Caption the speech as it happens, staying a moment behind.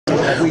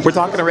We're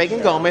talking to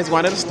Reagan Gomez,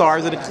 one of the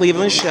stars of the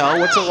Cleveland show.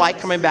 What's it like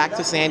coming back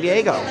to San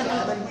Diego?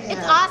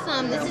 It's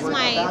awesome. This is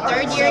my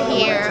third year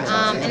here,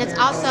 and it's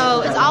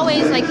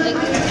always like a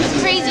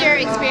crazier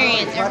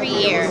experience every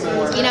year.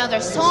 You know,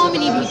 there's so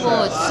many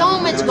people, it's so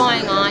much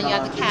going on. You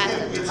have the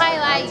cast of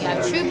Twilight, you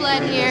have True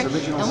Blood here,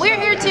 and we're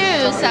here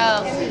too,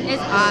 so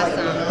it's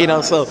awesome. You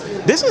know, so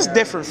this is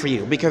different for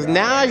you because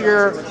now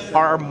you're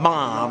our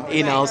mom,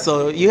 you know,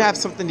 so you have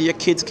something that your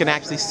kids can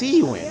actually see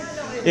you in.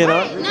 You know?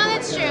 Right. No,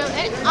 that's true.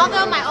 And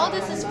although my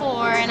oldest is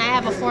 4 and I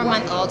have a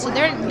 4-month-old, so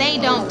they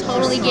don't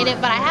totally get it,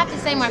 but I have to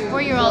say my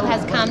 4-year-old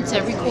has come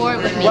to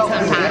record with me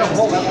sometimes.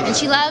 And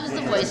she loves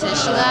the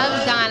voices. She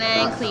loves Donna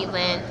and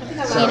Cleveland,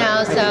 you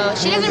know, so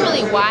she doesn't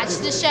really watch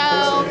the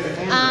show,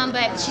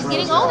 but she's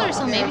getting older,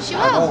 so maybe she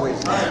will.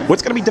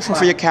 What's going to be different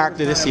for your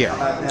character this year?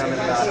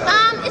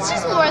 It's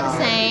just more of the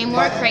same,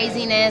 more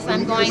craziness.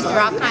 I'm going through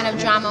all kind of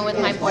drama with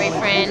my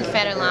boyfriend,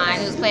 Federline,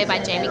 who's played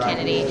by Jamie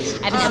Kennedy.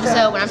 I have an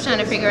episode where I'm trying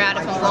to figure out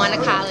if I'm going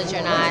to college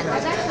or not.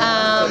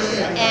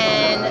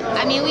 And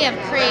I mean, we have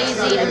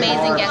crazy,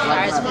 amazing guest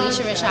stars.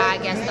 Felicia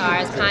Rashad guest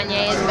stars.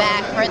 Kanye is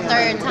back for a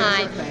 3rd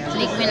time.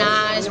 Nicki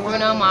Minaj,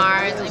 Bruno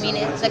Mars. I mean,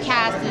 the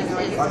cast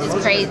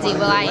is crazy.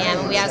 Well, I am.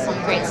 And we have some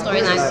great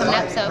storylines coming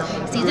up.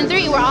 So season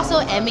 3, we're also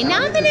Emmy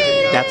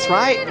nominated. That's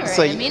right. Or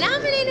So Emmy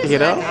nominated. You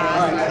know,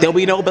 awesome. There'll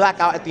be no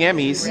blackout at the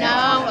Emmys.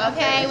 No,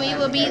 okay, we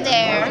will be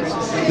there.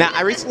 Now,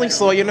 I recently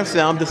saw you in the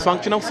film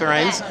Dysfunctional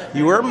Friends.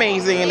 You were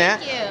amazing in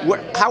that. Thank you.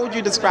 How would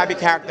you describe your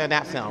character in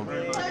that film?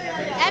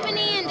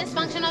 Ebony in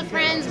Dysfunctional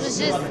Friends was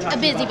just a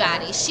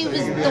busybody. She was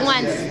the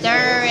one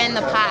stirring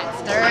the pot,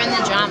 stirring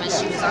the drama.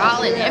 She was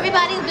all in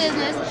everybody's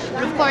business,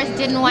 but of course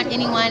didn't want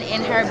anyone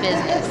in her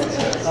business.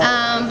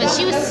 But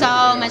she was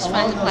so much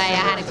fun to play.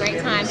 I had a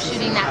great time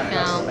shooting that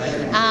film,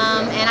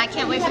 and I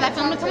can't wait for that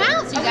film to come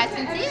out so you guys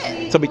can see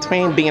it. So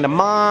between being a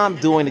mom,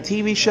 doing a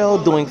TV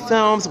show, doing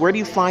films, where do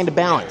you find the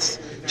balance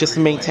just to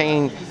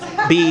maintain,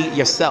 be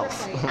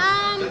yourself?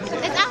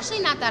 It's actually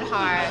not that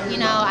hard. You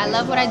know, I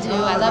love what I do.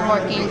 I love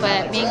working,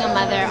 but being a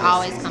mother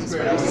always comes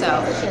first. So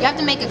you have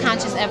to make a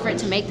conscious effort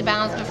to make the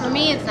balance. But for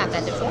me, it's not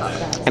that difficult.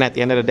 And at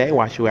the end of the day,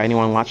 why should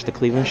anyone watch the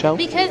Cleveland show?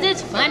 Because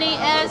it's funny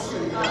as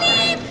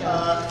bleep.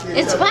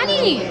 It's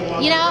funny,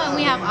 you know, and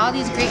we have all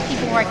these great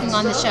people working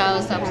on the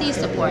show. So please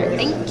support.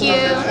 Thank you.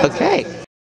 Okay.